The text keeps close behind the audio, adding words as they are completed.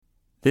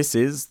This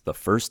is The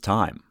First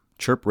Time,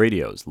 Chirp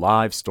Radio's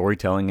live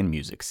storytelling and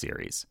music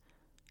series.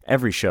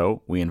 Every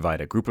show, we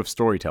invite a group of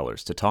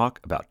storytellers to talk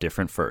about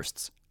different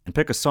firsts and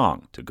pick a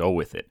song to go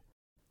with it.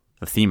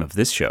 The theme of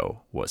this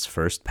show was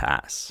First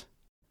Pass.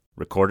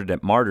 Recorded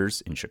at Martyrs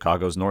in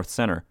Chicago's North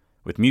Center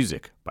with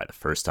music by the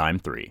First Time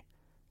 3.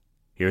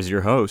 Here's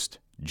your host,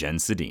 Jen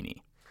Sedini.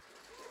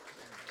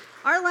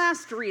 Our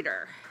last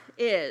reader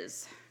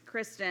is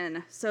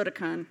Kristen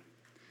Soutakoun.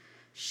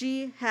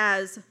 She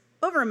has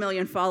over 1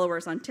 million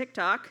followers on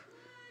TikTok.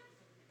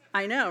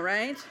 I know,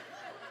 right?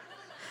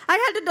 I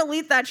had to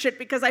delete that shit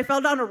because I fell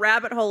down a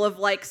rabbit hole of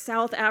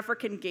South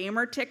African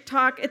gamer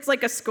TikTok. It's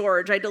like a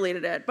scourge. I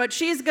deleted it. But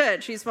she's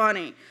good. She's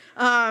funny.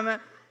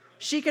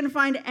 She can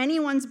find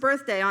anyone's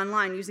birthday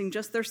online using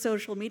just their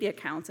social media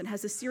accounts and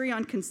has a series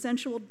on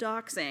consensual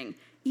doxing,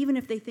 even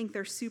if they think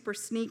they're super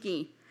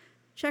sneaky.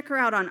 Check her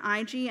out on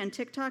IG and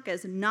TikTok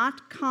as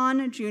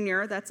NotKahn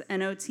Jr. That's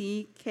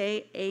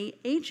Notkahn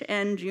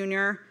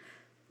Jr.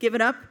 Give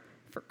it up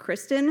for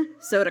Kristen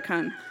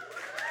Soutakoun.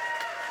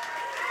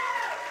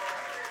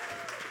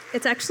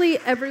 It's actually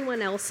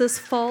everyone else's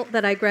fault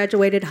that I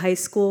graduated high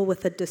school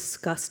with a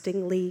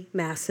disgustingly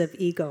massive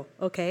ego,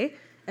 okay?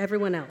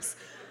 Everyone else.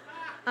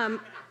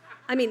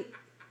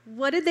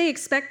 What did they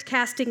expect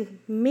casting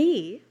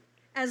me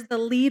as the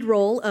lead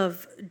role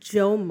of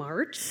Jo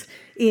March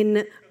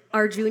in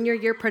our junior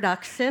year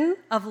production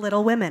of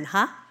Little Women,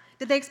 huh?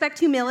 Did they expect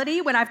humility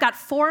when I've got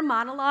 4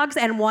 monologues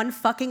and 1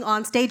 fucking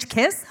onstage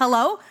kiss?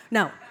 Hello?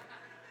 No.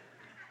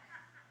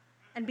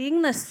 And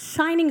being the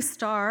shining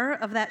star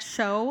of that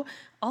show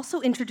also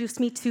introduced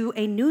me to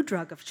a new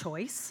drug of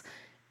choice,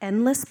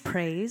 endless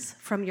praise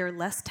from your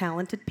less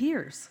talented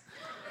peers.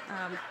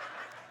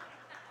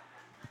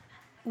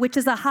 Which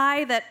is a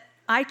high that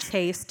I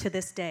chase to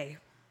this day.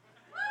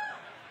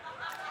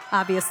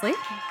 Obviously.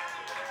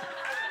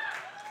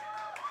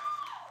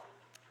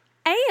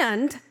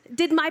 And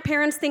did my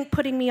parents think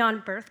putting me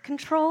on birth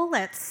control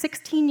at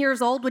 16 years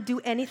old would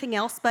do anything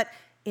else but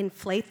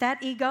inflate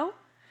that ego?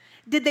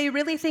 Did they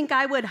really think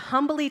I would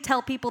humbly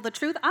tell people the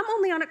truth? I'm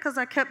only on it because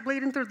I kept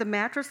bleeding through the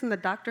mattress and the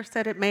doctor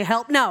said it may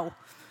help. No.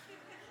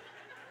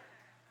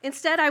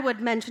 Instead, I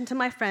would mention to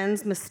my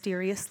friends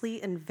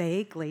mysteriously and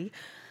vaguely,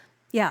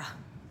 yeah,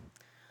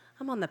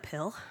 I'm on the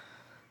pill.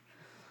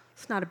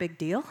 It's not a big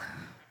deal.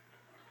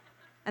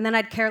 And then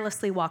I'd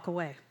carelessly walk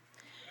away,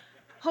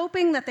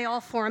 hoping that they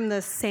all form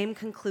the same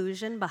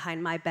conclusion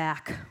behind my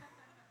back.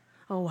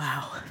 Oh,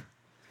 wow.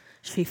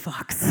 She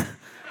fucks.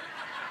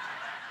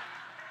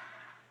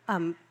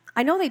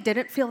 I know they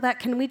didn't feel that.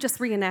 Can we just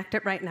reenact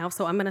it right now?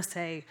 So I'm gonna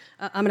say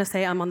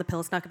I'm on the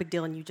pill. It's not a big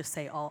deal, and you just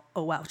say, oh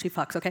wow, she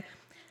fucks. Okay?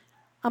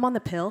 I'm on the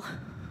pill.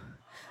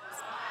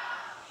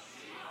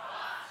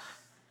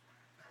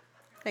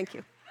 Thank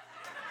you.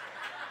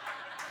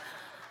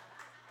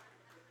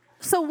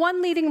 So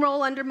 1 leading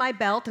role under my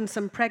belt and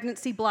some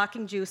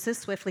pregnancy-blocking juices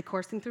swiftly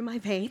coursing through my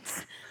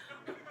veins.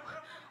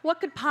 What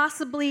could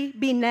possibly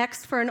be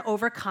next for an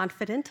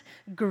overconfident,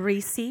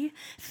 greasy,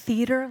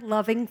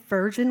 theater-loving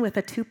virgin with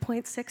a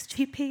 2.6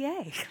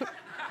 GPA?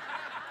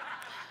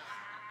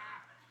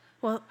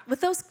 Well,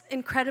 with those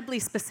incredibly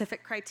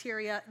specific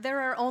criteria, there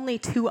are only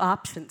 2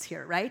 options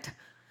here, right?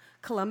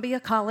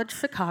 Columbia College,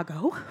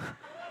 Chicago,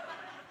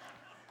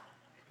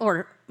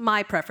 or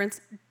my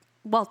preference,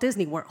 Walt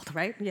Disney World,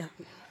 right? Yeah.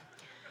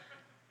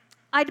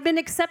 I'd been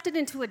accepted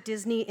into a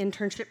Disney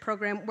internship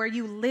program where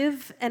you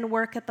live and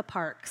work at the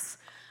parks.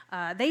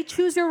 They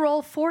choose your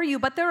role for you,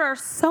 but there are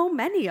so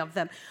many of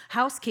them.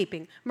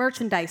 Housekeeping,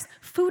 merchandise,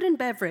 food and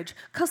beverage,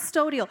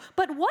 custodial.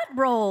 But what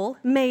role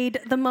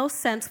made the most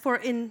sense for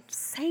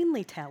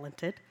insanely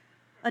talented,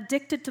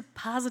 addicted to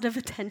positive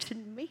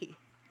attention me?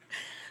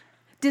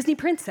 Disney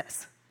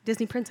princess.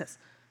 Disney princess.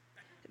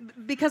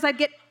 Because I'd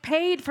get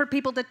paid for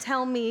people to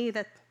tell me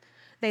that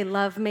they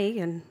love me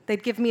and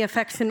they'd give me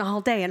affection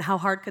all day, and how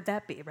hard could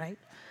that be, right?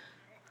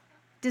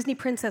 Disney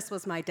princess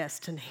was my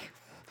destiny.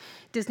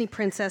 Disney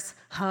princess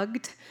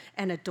hugged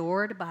and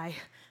adored by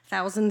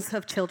thousands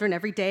of children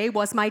every day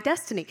was my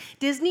destiny.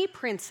 Disney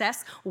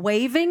princess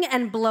waving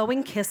and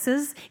blowing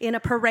kisses in a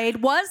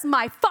parade was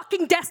my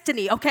fucking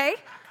destiny, okay?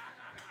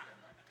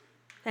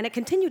 And it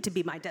continued to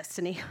be my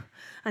destiny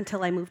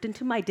until I moved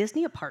into my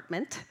Disney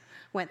apartment,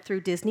 went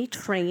through Disney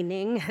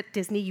training at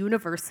Disney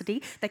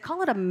University. They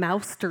call it a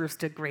master's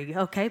degree,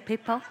 okay,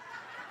 people?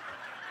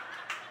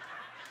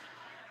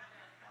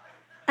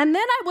 And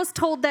then I was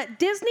told that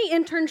Disney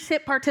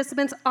internship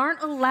participants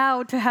aren't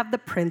allowed to have the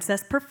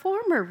princess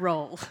performer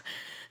role.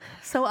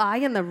 So I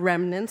and the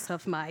remnants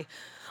of my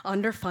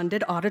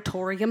underfunded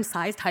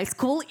auditorium-sized high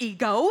school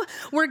ego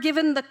were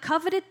given the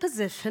coveted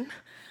position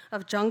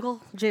of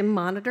jungle gym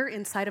monitor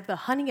inside of the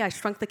Honey, I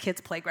Shrunk the Kids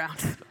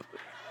playground.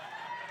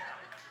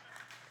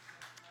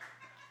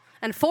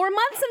 And 4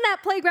 months in that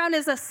playground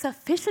is a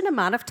sufficient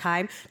amount of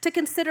time to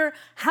consider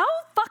how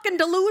fucking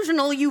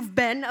delusional you've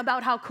been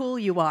about how cool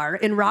you are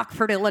in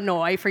Rockford,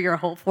 Illinois for your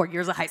whole 4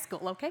 years of high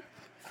school, okay?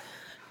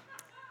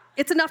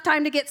 It's enough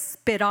time to get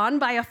spit on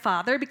by a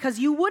father because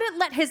you wouldn't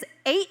let his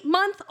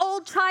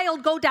 8-month-old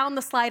child go down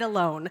the slide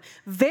alone.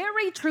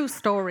 Very true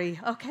story,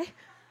 okay?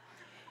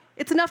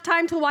 It's enough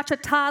time to watch a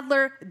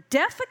toddler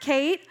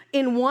defecate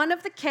in one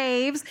of the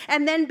caves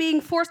and then being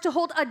forced to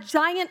hold a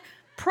giant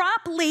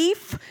prop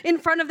leaf in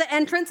front of the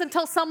entrance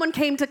until someone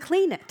came to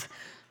clean it.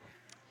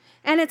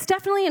 And it's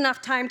definitely enough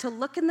time to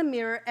look in the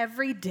mirror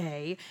every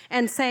day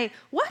and say,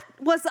 what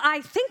was I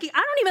thinking?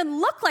 I don't even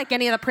look like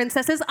any of the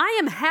princesses. I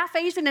am half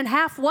Asian and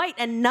half white,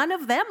 and none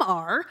of them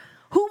are.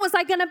 Who was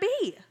I gonna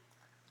be?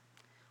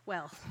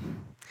 Well,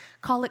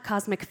 call it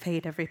cosmic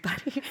fate,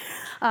 everybody.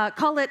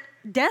 Call it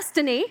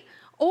destiny,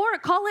 or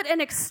call it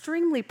an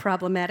extremely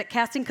problematic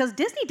casting, because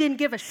Disney didn't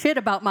give a shit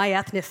about my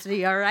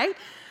ethnicity, all right?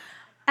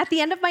 At the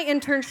end of my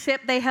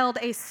internship, they held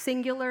a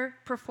singular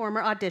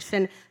performer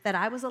audition that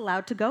I was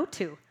allowed to go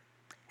to.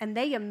 And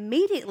they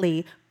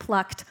immediately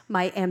plucked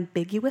my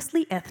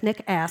ambiguously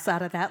ethnic ass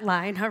out of that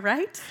line, all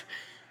right?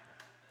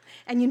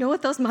 And you know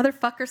what those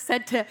motherfuckers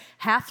said to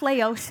half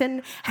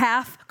Laotian,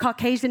 half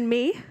Caucasian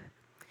me?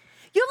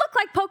 You look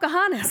like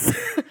Pocahontas.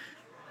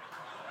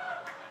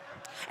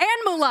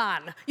 And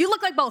Mulan. You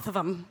look like both of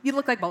them. You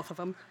look like both of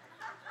them.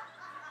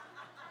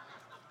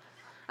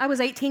 I was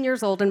 18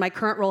 years old, and my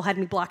current role had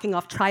me blocking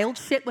off child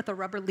shit with a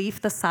rubber leaf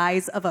the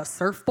size of a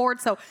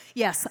surfboard. So,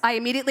 yes, I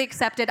immediately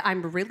accepted.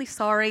 I'm really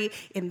sorry.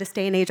 In this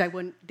day and age, I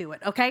wouldn't do it,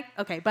 okay?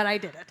 Okay, but I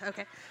did it,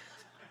 okay?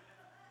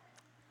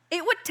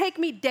 It would take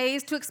me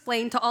days to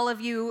explain to all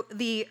of you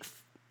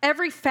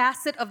every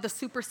facet of the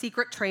super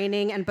secret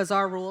training and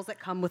bizarre rules that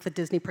come with a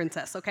Disney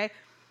princess, okay?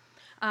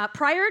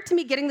 Prior to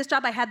me getting this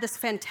job, I had this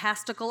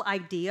fantastical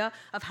idea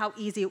of how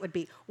easy it would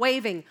be.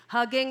 Waving,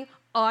 hugging,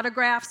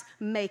 autographs,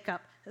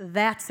 makeup.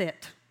 That's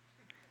it.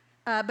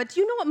 But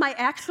do you know what my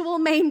actual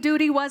main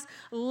duty was?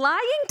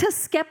 Lying to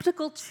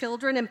skeptical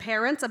children and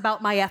parents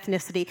about my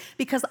ethnicity,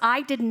 because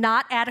I did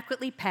not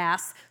adequately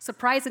pass,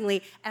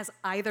 surprisingly, as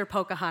either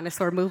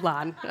Pocahontas or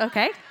Mulan,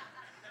 okay?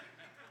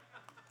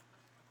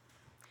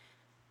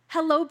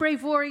 Hello,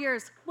 brave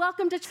warriors.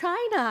 Welcome to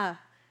China.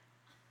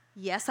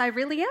 Yes, I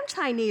really am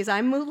Chinese.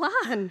 I'm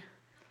Mulan.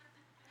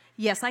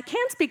 Yes, I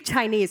can speak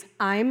Chinese.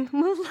 I'm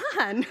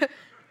Mulan.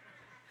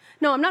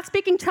 No, I'm not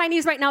speaking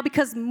Chinese right now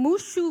because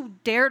Mushu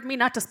dared me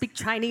not to speak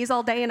Chinese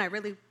all day, and I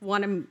really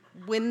want to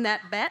win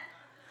that bet.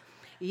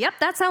 Yep,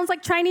 that sounds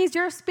like Chinese.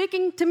 You're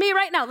speaking to me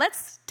right now.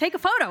 Let's take a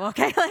photo,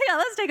 okay? Yeah,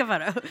 let's take a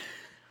photo.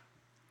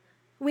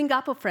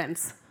 Wingapo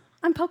friends,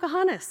 I'm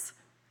Pocahontas.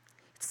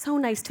 It's so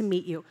nice to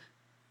meet you.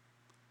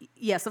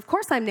 Yes, of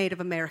course I'm Native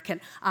American.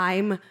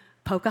 I'm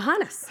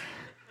Pocahontas.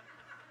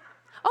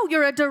 Oh,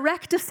 you're a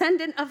direct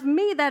descendant of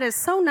me. That is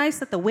so nice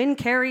that the wind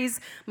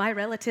carries my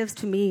relatives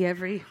to me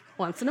every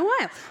once in a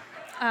while.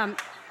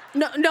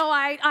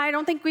 I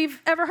don't think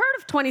we've ever heard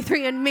of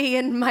 23andMe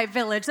in my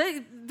village.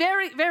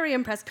 Very, very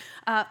impressed.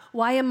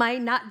 Why am I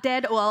not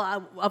dead?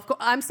 Well,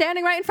 I'm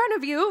standing right in front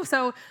of you.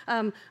 So,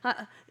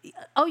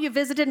 you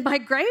visited my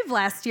grave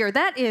last year.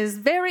 That is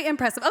very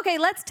impressive. Okay,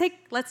 let's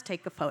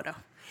take a photo.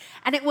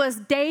 And it was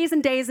days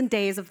and days and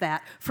days of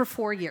that for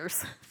 4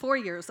 years. 4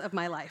 years of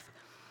my life.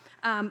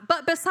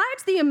 But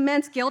besides the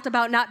immense guilt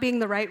about not being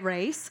the right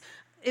race,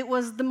 it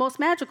was the most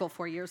magical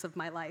 4 years of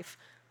my life.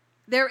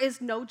 There is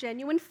no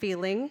genuine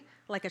feeling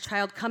like a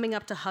child coming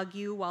up to hug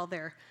you while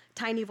their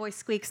tiny voice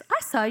squeaks,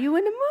 "I saw you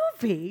in a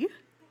movie."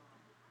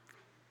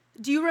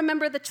 Do you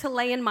remember the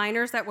Chilean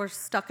miners that were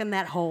stuck in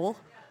that hole?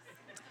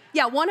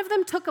 Yeah, one of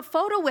them took a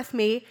photo with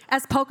me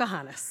as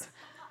Pocahontas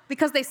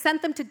because they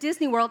sent them to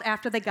Disney World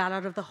after they got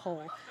out of the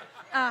hole.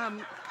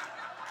 That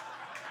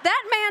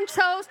man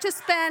chose to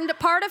spend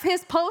part of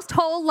his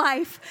post-hole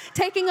life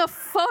taking a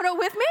photo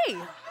with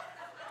me.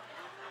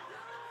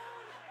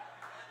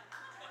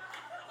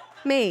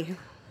 Me.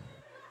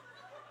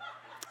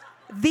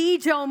 The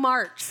Joe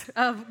March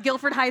of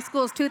Guilford High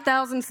School's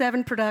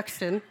 2007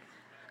 production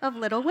of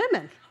Little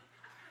Women.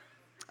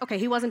 Okay,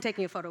 he wasn't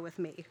taking a photo with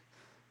me.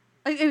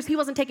 He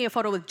wasn't taking a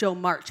photo with Joe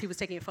March. He was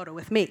taking a photo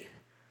with me.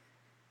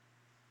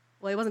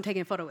 Well, he wasn't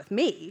taking a photo with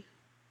me.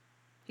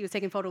 He was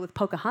taking a photo with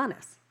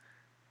Pocahontas.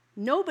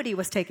 Nobody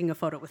was taking a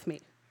photo with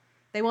me.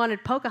 They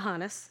wanted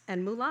Pocahontas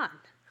and Mulan.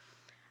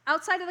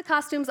 Outside of the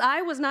costumes,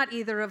 I was not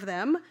either of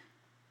them,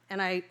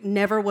 and I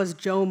never was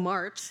Joe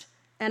March,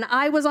 and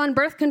I was on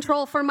birth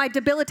control for my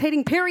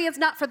debilitating periods,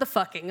 not for the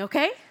fucking,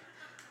 okay?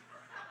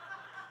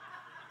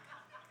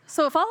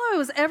 So if all I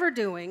was ever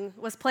doing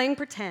was playing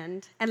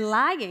pretend and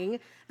lying,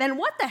 then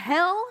what the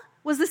hell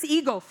was this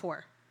ego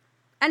for?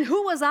 And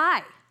who was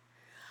I?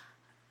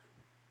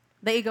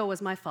 The ego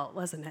was my fault,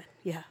 wasn't it?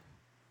 Yeah.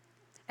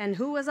 And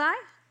who was I?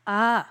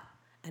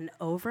 An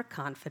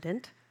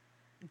overconfident,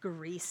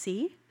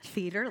 greasy,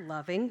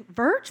 theater-loving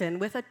virgin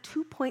with a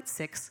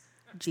 2.6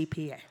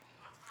 GPA.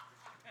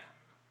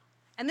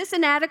 And this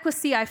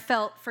inadequacy I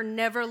felt for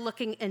never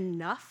looking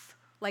enough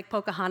like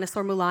Pocahontas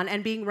or Mulan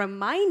and being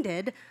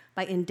reminded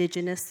by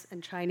indigenous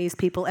and Chinese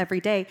people every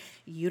day,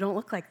 you don't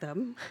look like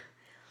them,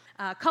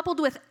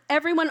 coupled with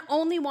everyone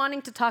only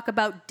wanting to talk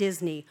about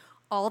Disney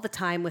all the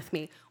time with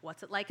me.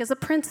 What's it like as a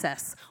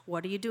princess?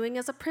 What are you doing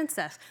as a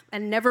princess?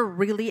 And never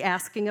really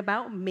asking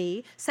about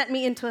me sent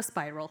me into a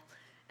spiral,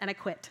 and I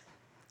quit.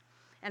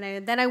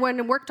 And then I went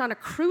and worked on a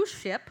cruise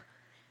ship,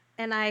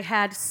 and I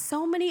had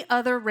so many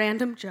other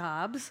random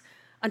jobs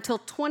until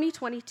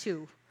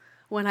 2022,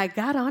 when I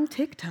got on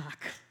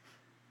TikTok.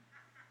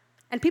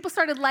 And people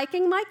started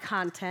liking my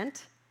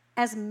content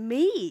as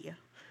me,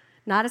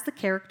 not as the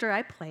character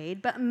I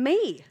played, but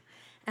me.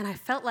 And I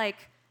felt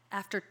like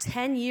after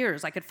 10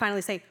 years, I could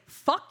finally say,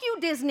 fuck you,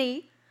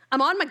 Disney.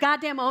 I'm on my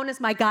goddamn own as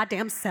my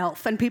goddamn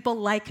self, and people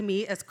like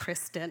me as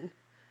Kristen.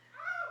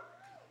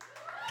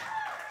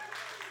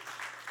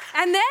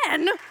 And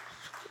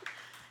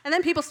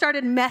then people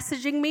started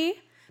messaging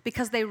me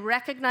because they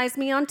recognized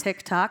me on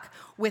TikTok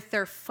with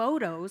their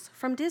photos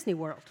from Disney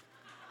World.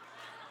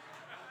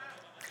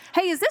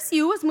 Hey, is this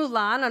you as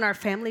Mulan on our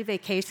family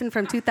vacation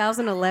from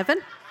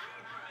 2011?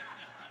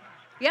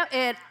 Yeah,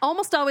 it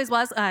almost always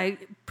was. I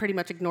pretty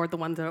much ignored the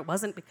ones that it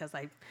wasn't because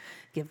I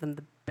give them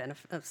the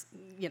benefit of,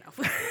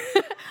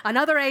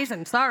 another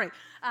Asian, sorry.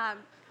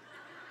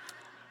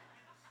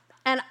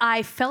 And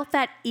I felt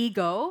that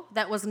ego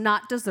that was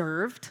not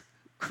deserved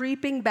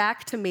creeping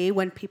back to me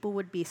when people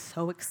would be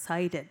so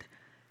excited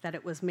that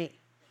it was me.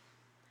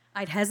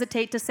 I'd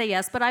hesitate to say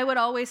yes, but I would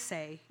always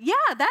say, yeah,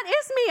 that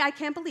is me. I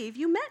can't believe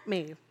you met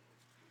me.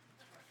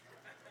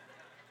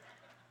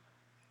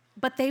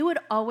 But they would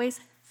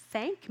always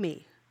thank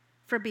me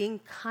for being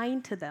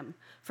kind to them,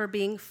 for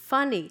being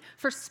funny,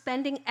 for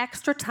spending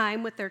extra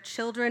time with their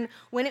children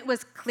when it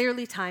was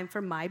clearly time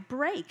for my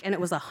break. And it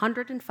was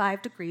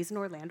 105 degrees in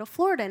Orlando,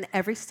 Florida, and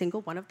every single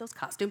one of those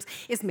costumes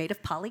is made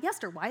of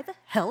polyester. Why the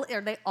hell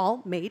are they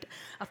all made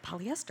of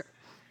polyester?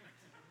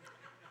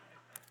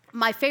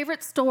 My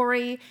favorite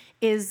story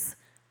is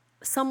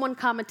someone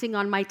commenting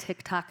on my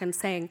TikTok and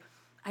saying,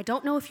 I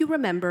don't know if you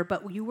remember,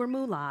 but you were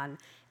Mulan,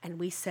 and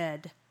we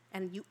said,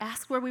 and you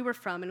asked where we were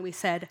from, and we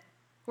said,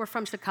 we're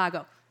from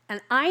Chicago.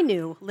 And I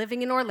knew,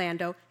 living in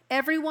Orlando,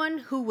 everyone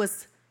who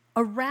was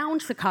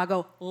around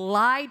Chicago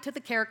lied to the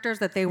characters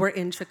that they were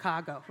in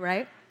Chicago,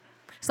 right?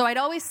 So I'd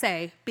always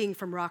say, being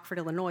from Rockford,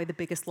 Illinois, the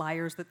biggest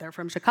liars that they're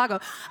from Chicago,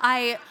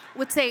 I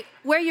would say,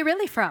 where are you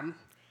really from?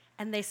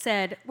 And they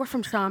said, we're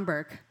from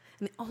Schaumburg.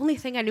 And the only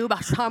thing I knew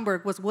about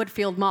Schaumburg was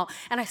Woodfield Mall.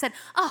 And I said,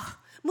 oh,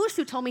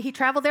 Mushu told me he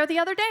traveled there the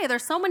other day.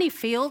 There's so many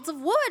fields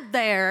of wood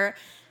there.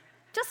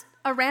 Just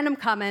a random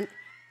comment.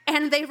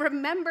 And they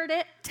remembered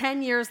it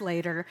 10 years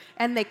later,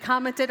 and they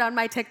commented on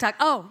my TikTok,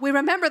 oh, we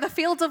remember the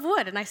fields of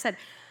wood. And I said,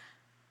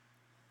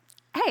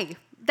 hey,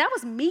 that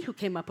was me who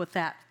came up with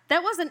that.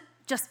 That wasn't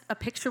just a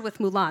picture with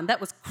Mulan. That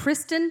was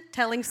Kristen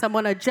telling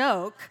someone a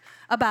joke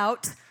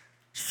about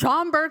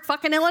Schaumburg,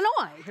 fucking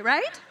Illinois,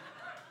 right?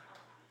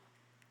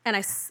 And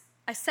I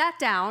sat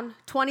down,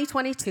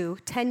 2022,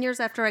 10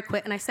 years after I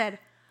quit, and I said,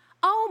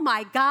 oh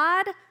my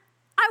God,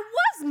 I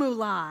was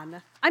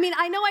Mulan. I mean,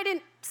 I know I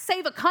didn't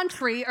save a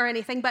country or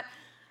anything, but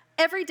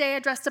every day I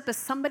dressed up as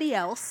somebody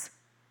else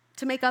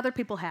to make other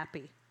people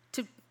happy,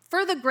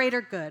 for the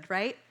greater good,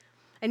 right?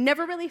 I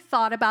never really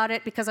thought about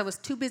it because I was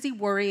too busy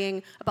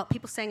worrying about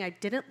people saying I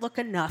didn't look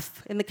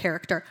enough in the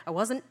character. I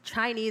wasn't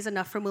Chinese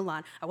enough for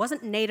Mulan. I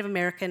wasn't Native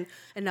American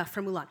enough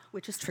for Mulan,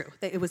 which is true.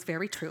 It was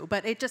very true.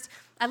 But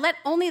I let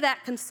only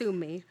that consume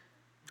me.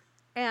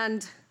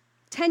 And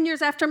 10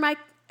 years after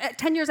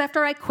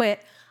I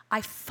quit,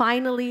 I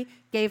finally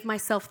gave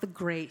myself the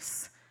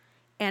grace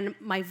and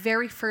my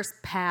very first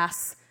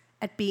pass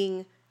at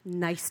being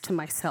nice to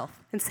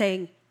myself and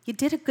saying, you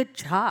did a good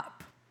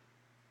job.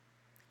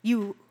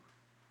 You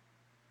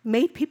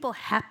made people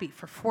happy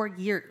for 4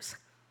 years,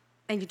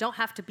 and you don't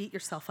have to beat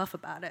yourself up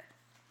about it.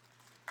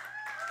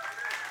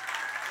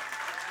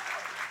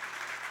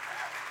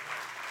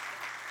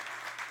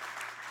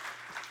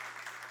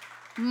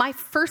 My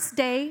first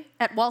day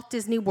at Walt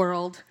Disney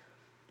World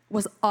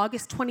was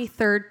August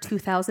 23rd,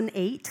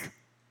 2008,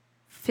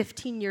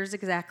 15 years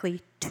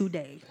exactly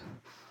today.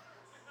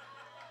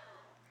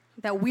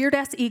 That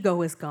weird-ass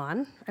ego is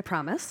gone, I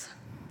promise.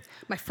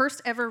 My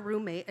first ever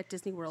roommate at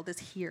Disney World is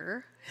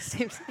here. His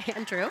name's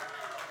Andrew.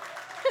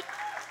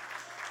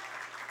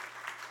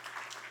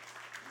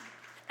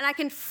 And I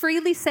can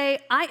freely say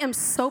I am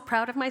so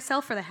proud of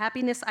myself for the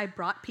happiness I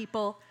brought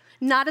people,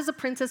 not as a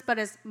princess, but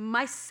as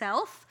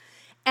myself.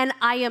 And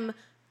I am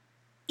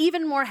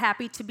even more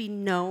happy to be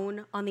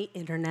known on the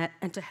internet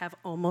and to have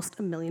almost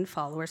 1 million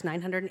followers,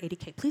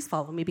 980K. Please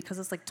follow me because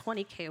it's like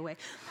 20K away.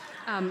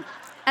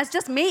 As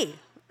just me,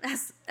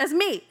 as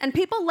me. And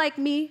people like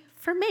me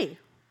for me.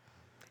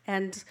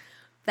 And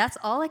that's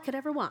all I could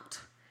ever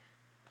want.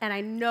 And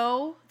I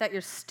know that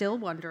you're still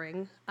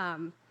wondering,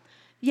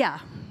 yeah,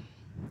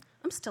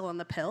 I'm still on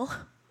the pill.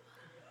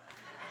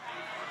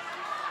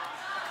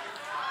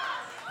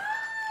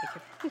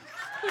 Thank you.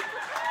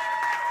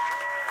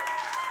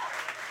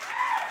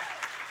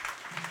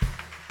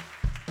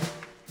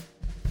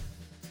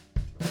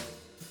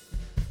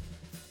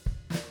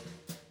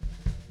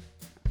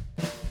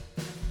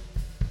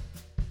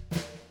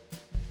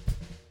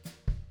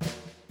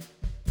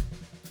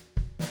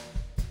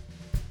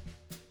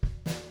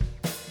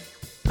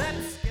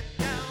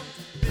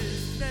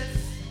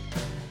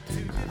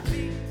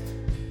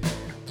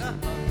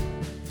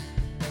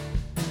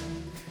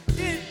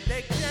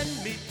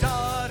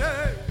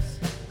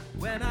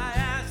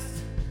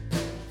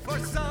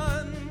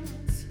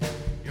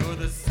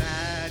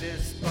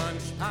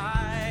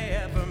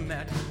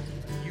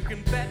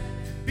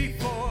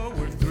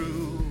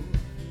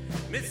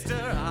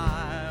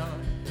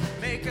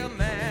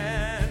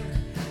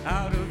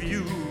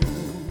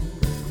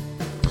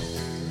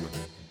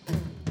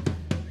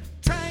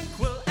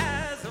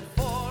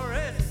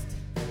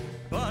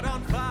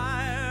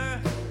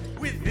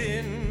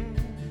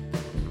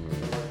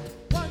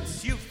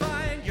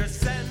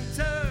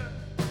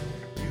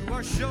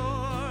 are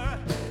sure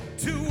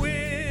to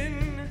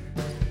win.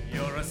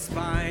 You're a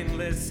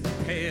spineless,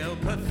 pale,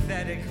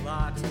 pathetic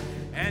lot,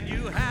 and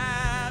you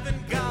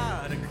haven't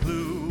got a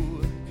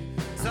clue.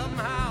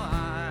 Somehow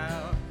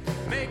I'll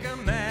make a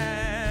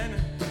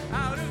man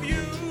out of you.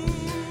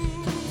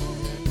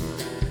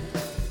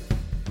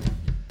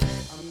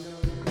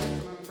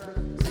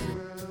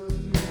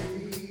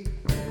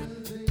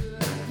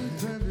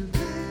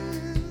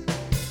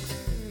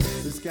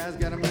 This guy's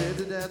got him dead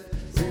to death.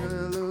 Sing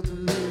hello to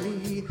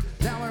me.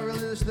 Now I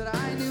really wish that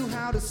I knew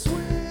how to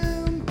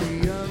swim.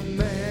 Be a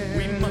man.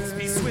 We must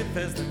be swift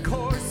as the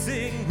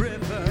coursing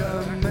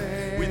river,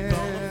 with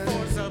all the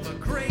force of a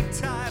great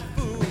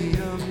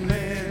typhoon,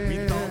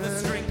 with all the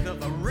strength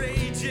of a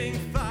raging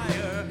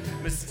fire,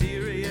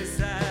 mysterious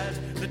as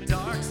the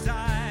dark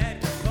side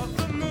of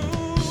the moon.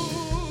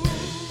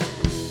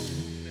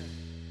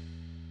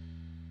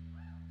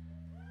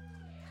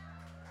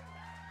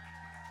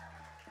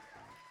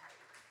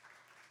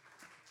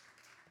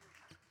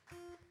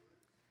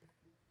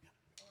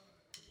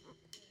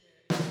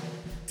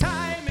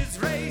 Time is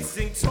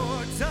racing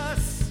towards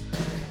us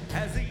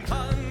as the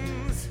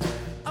Huns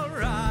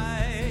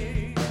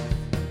arrive.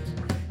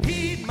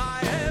 Heed my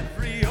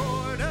every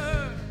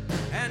order,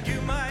 and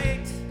you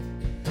might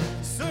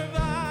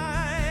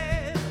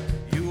survive.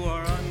 You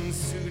are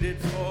unsuited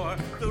for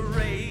the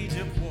rage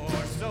of war,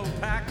 so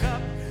pack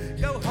up,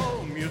 go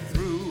home, you're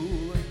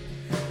through.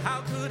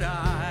 How could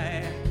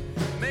I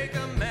make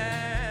a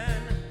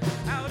man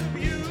out of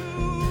you?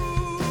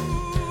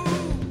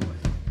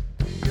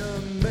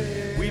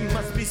 We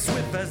must be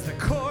swift as the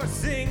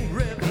coursing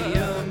river,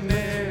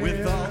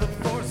 with all the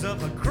force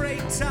of a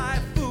great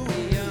typhoon,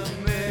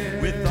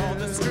 with all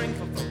the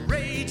strength of a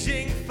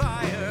raging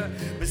fire,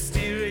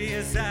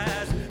 mysterious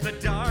as the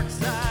dark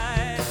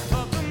side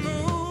of the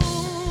moon.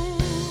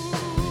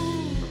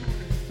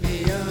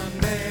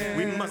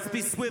 We must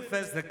be swift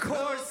as the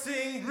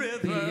coursing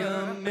river,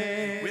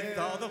 with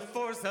all the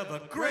force of a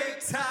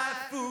great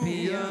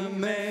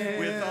typhoon,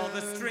 with all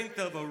the strength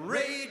of a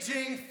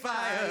raging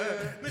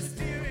fire,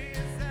 mysterious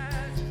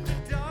as the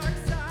dark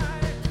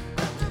side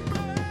of the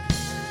moon.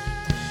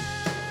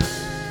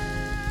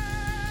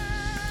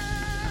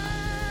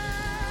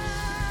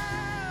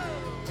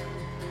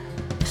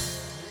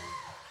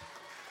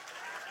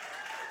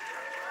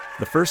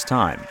 The First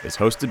Time is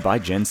hosted by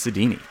Jen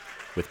Sedini,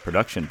 with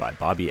production by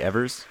Bobby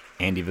Evers,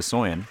 Andy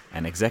Vasoyan,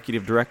 and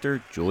executive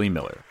director Julie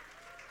Miller.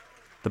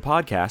 The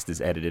podcast is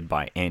edited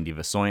by Andy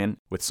Vasoyan,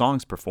 with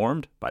songs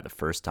performed by the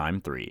First Time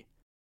 3.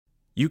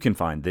 You can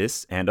find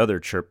this and other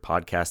Chirp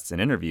podcasts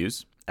and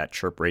interviews at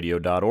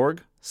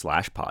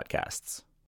chirpradio.org/podcasts.